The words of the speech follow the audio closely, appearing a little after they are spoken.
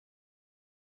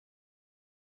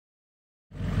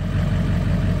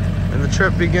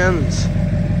trip begins.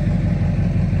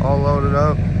 All loaded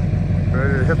up,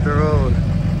 ready to hit the road.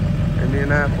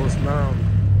 Indianapolis bound.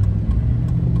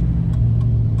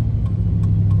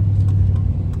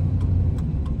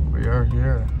 We are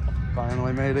here.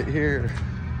 Finally made it here.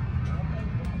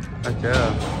 Heck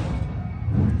yeah.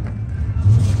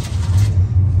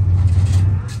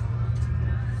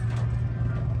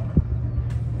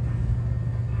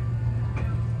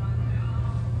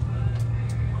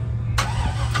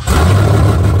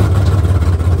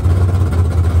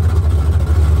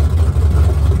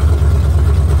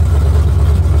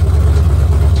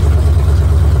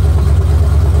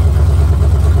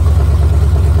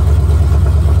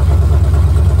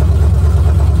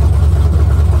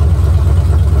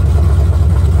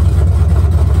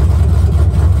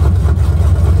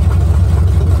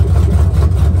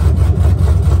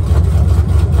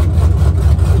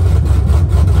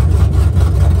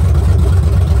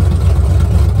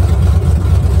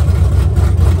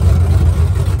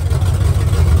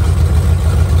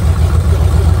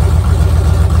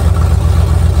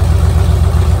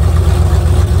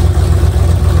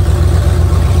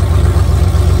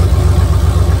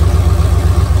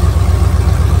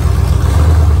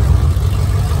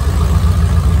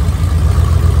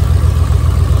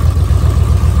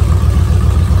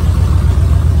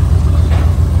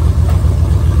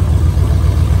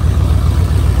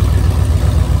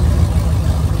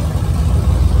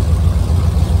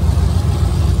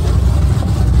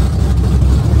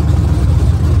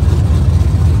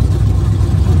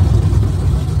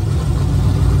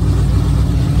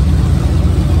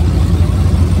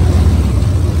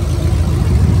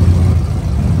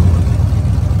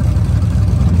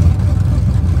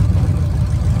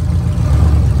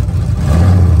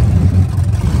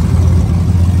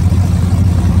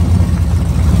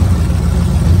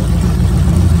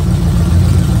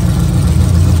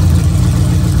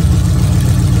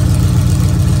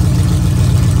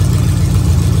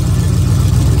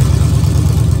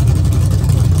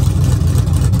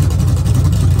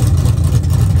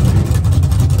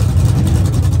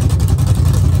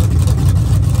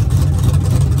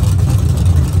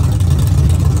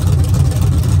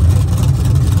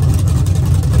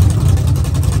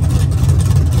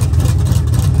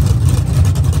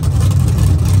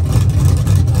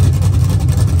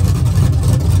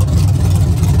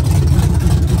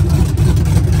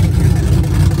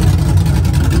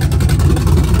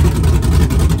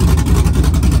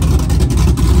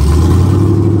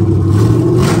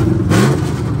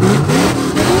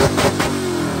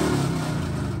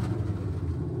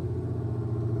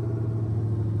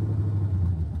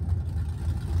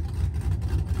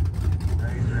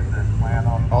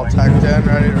 All tucked in,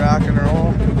 ready to rock and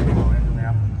roll.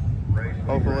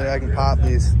 Hopefully I can pop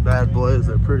these bad boys.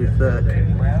 They're pretty thick.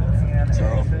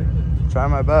 So, try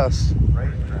my best.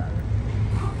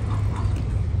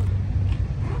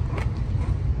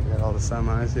 Got all the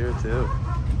semis here too.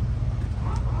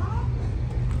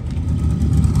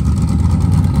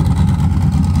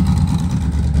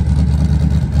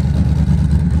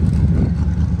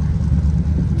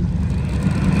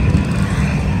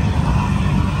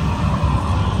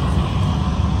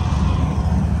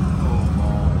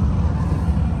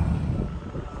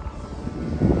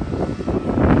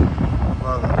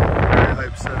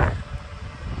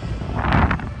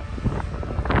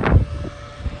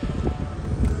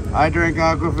 I drink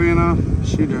Aquafina,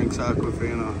 she drinks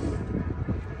Aquafina.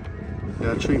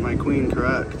 Gotta treat my queen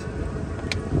correct.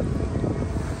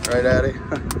 Right, Addy?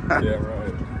 Yeah,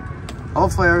 right.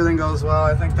 Hopefully everything goes well.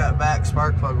 I think that back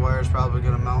spark plug wire is probably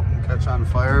gonna melt and catch on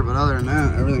fire, but other than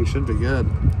that, everything should be good.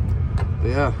 But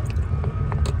yeah.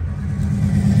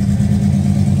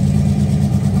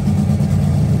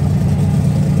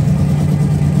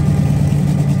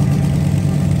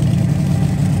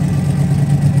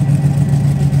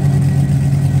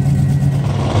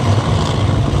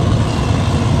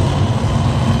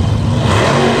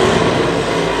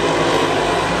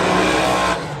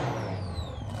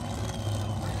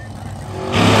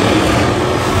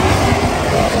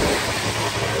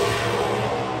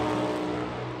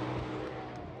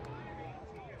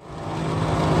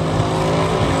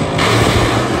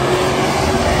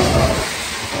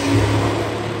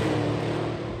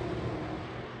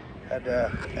 Had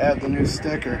to add the new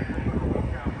sticker.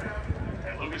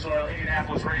 At Lucas Oil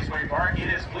Indianapolis Raceway Park,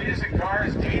 it is Cleetus and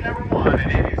Cars day number 1,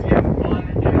 and it is yet one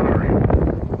in a hurry.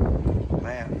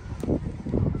 Man,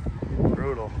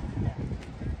 brutal.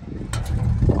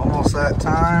 Almost that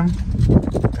time.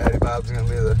 Daddy Bob's gonna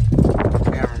be the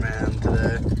cameraman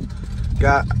today.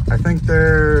 I think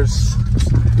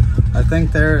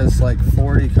there is like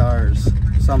 40 cars.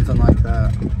 something like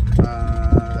that.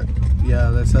 Yeah,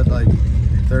 they said like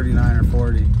 39 or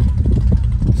 40. So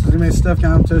it's gonna be a stiff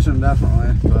competition,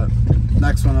 definitely. But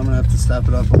next one, I'm gonna have to step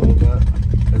it up a little bit.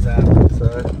 As Adam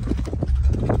said,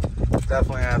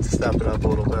 definitely have to step it up a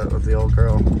little bit with the old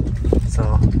girl.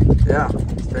 So yeah,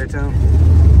 stay tuned.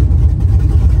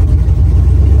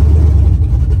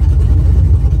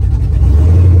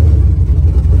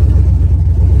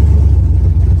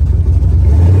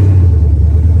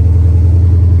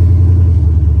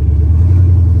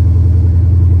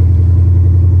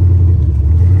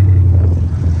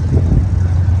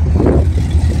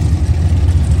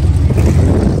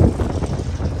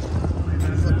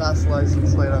 Best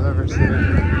license plate I've ever seen.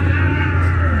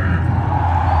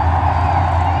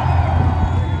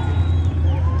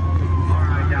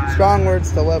 Strong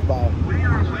words to live by.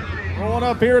 Rolling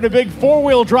up here in a big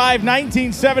four-wheel drive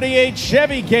 1978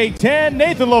 Chevy K10,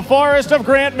 Nathan LaForest of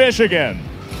Grant, Michigan.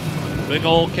 Big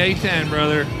old K10,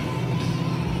 brother.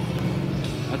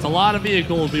 That's a lot of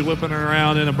vehicles to be whipping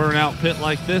around in a burnout pit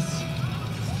like this.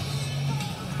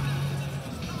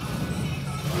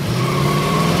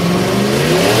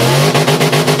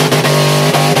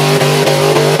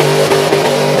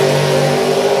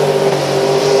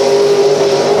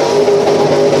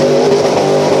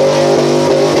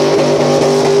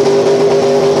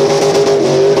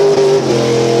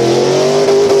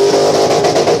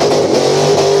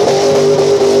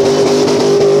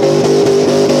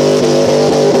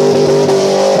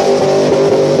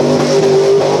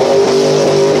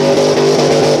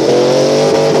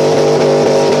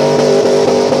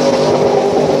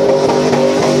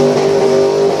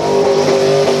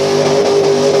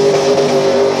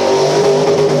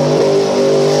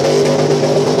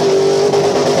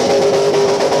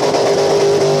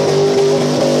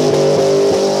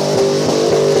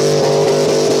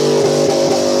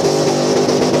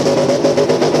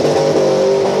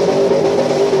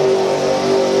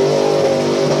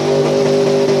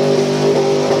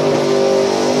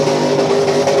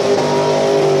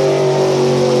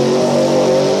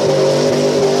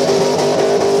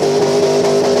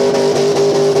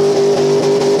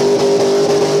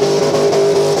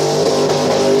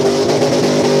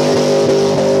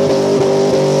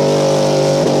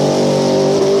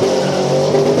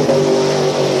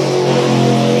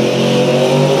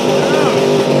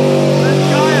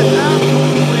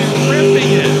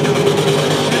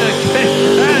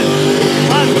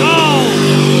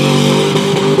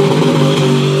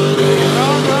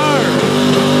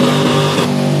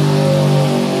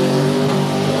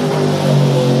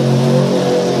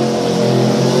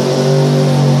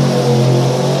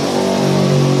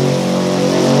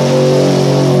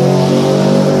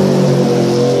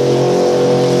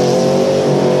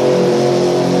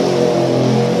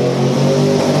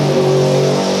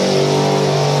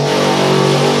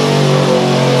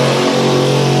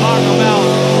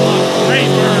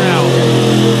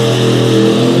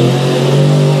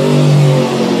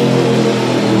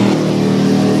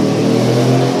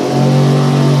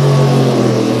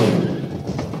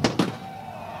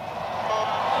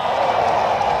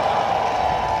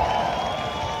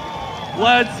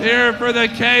 Let's hear it for the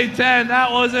K10.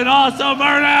 That was an awesome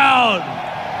burnout.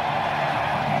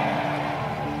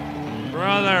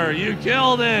 Brother, you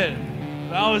killed it.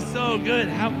 That was so good.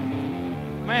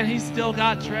 Man, he's still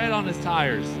got tread on his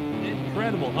tires.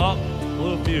 Incredible. Oh,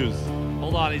 blew a fuse.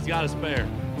 Hold on, he's got a spare.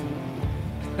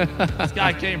 This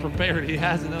guy came prepared. He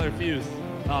has another fuse.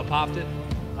 Popped it.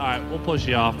 All right, we'll push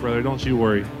you off, brother. Don't you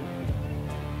worry.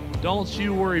 Don't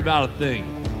you worry about a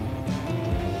thing.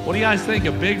 What do you guys think?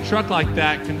 A big truck like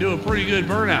that can do a pretty good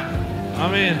burnout.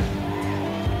 I mean,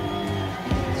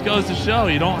 this goes to show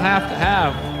you don't have to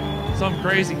have some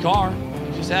crazy car.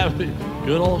 You just have a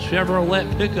good old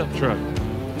Chevrolet pickup truck.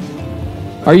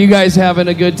 Are you guys having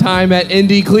a good time at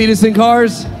Indy Cleetus and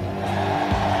Cars?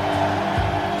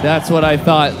 That's what I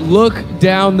thought. Look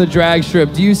down the drag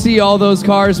strip. Do you see all those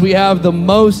cars? We have the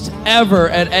most ever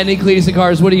at Indy Cleetus and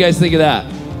Cars. What do you guys think of that?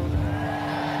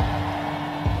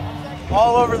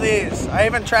 All over these. I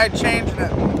even tried changing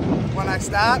it when I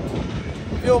stopped.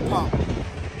 Fuel pump.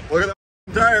 Look at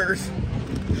the tires.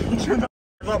 Turned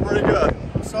up pretty good.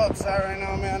 I'm so upset right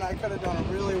now, man. I could have done it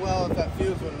really well if that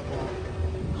fuse wouldn't have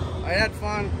blown. I had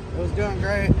fun. It was doing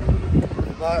great.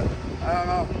 But I don't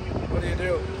know. What do you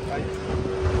do?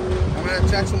 I'm gonna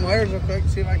check some wires real quick,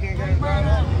 see if I can't get it right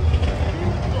up.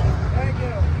 Thank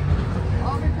you.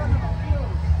 All because of the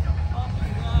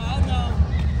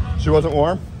fuse. She wasn't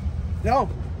warm? No,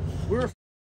 we were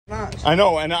not. I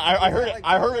know, and I heard it.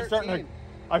 I heard it starting to.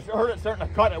 I heard it starting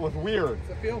to cut. It was weird.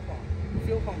 It's a fuel pump. The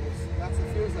fuel pump that's the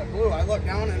fuse that blew. I looked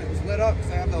down and it was lit up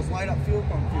because they have those light up fuel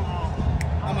pump fuses.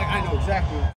 I'm like, I know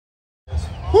exactly what it is.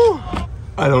 Whew.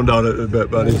 I don't doubt it a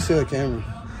bit, buddy. You see the camera?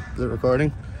 Is it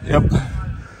recording? Yep.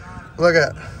 Look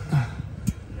at it.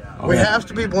 We have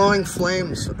to be blowing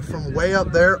flames from way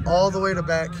up there all the way to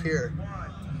back here.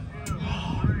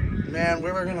 Man,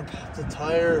 we were gonna pop the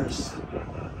tires.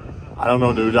 I don't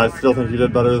know, dude. I still think you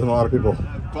did better than a lot of people.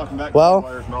 Well,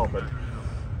 wires, no, but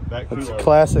back it's a wires.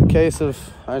 classic case of,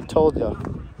 I told you.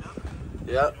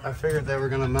 Yeah, I figured they were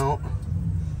gonna melt.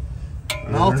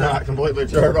 Melt, not completely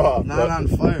turned off. Not on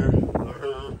fire.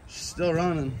 Still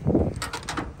running.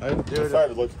 The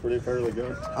side looks pretty fairly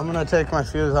good. I'm gonna take my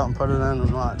fuse out and put it in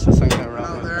and watch this thing gonna run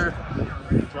out there.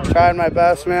 Tried my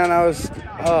best, man. That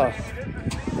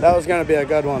was gonna be a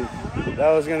good one.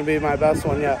 That was gonna be my best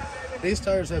one yet. These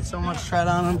tires had so much tread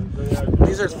on them.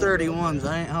 These are 31s.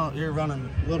 I ain't out here running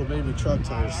little baby truck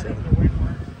tires. So.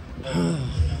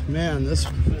 Man, this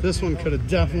one could have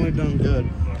definitely done good.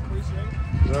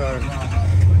 All right.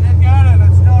 It got it.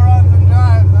 It still runs and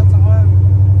drives. That's a win.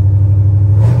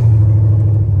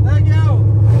 Thank you.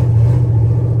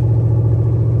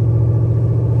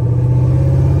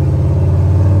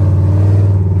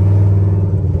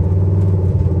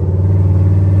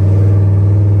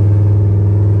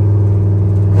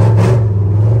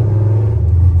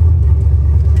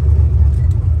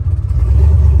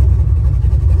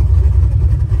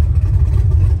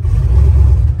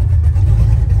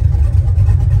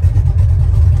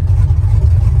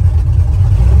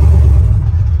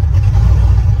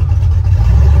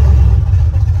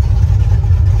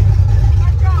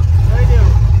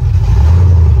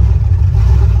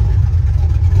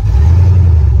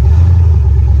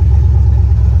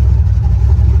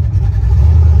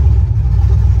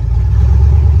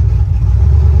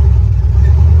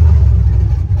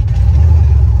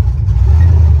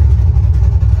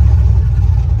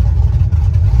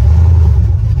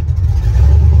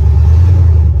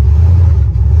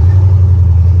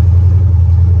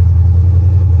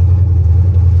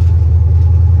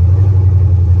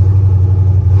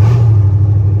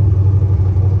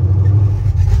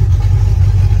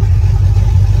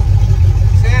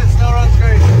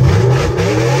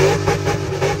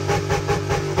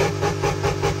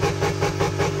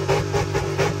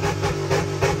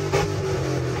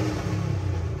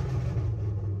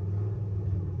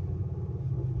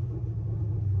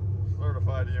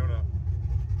 Certified unit.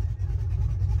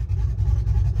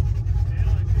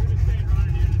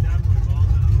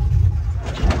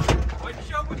 Why'd you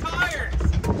show up with tires?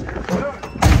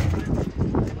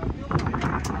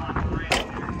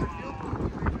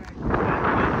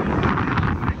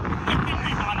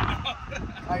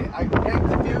 I yanked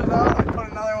the fuse out, I put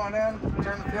another one in,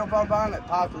 turned the fuel pump on, it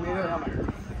popped immediately. I'm like,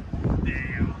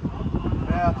 damn.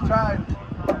 Yeah, tried.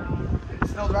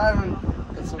 Still driving.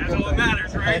 That's all that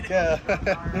matters, right? Heck yeah.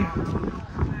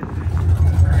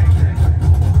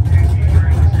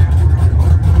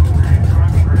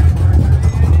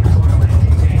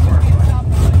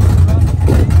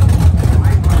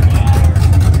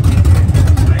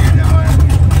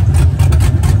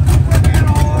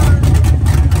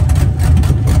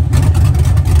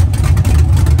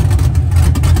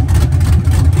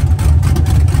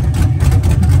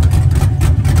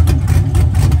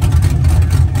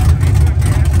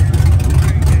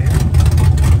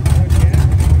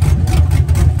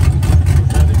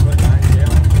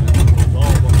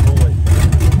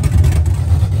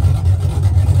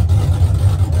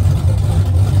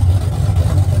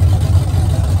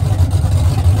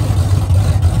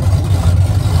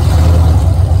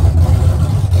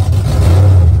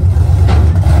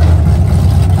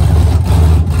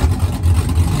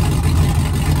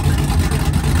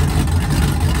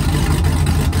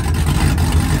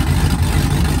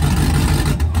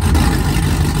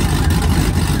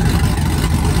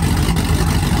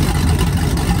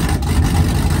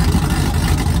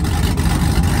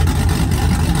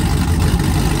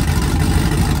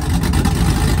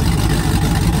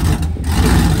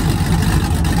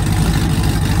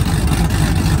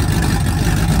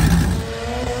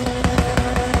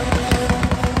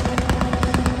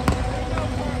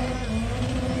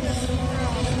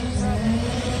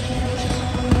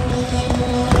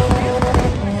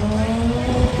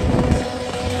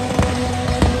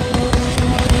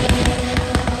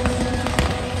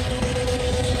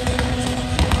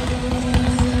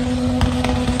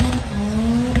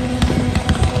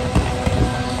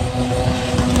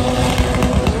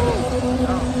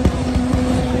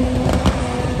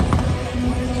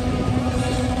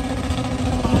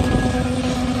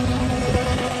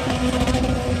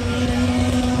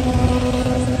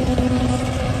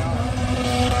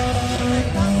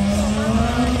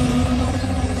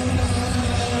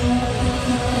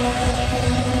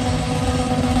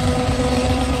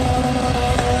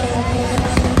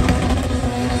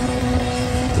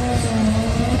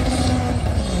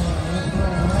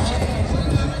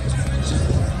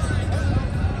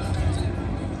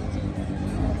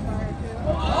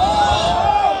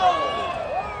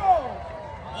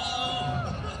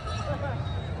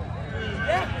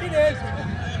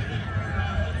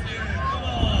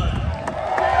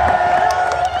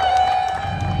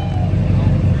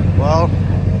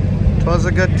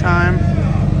 was a good time.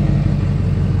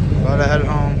 About to head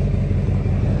home.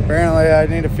 Apparently I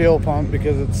need a fuel pump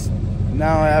because it's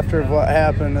now after what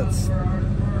happened, it's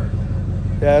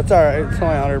it's all right. It's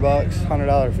only $100,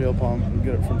 $100 fuel pump. You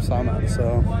get it from Summit,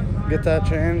 so get that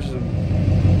changed.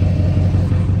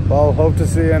 And, well, hope to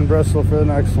see you in Bristol for the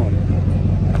next one.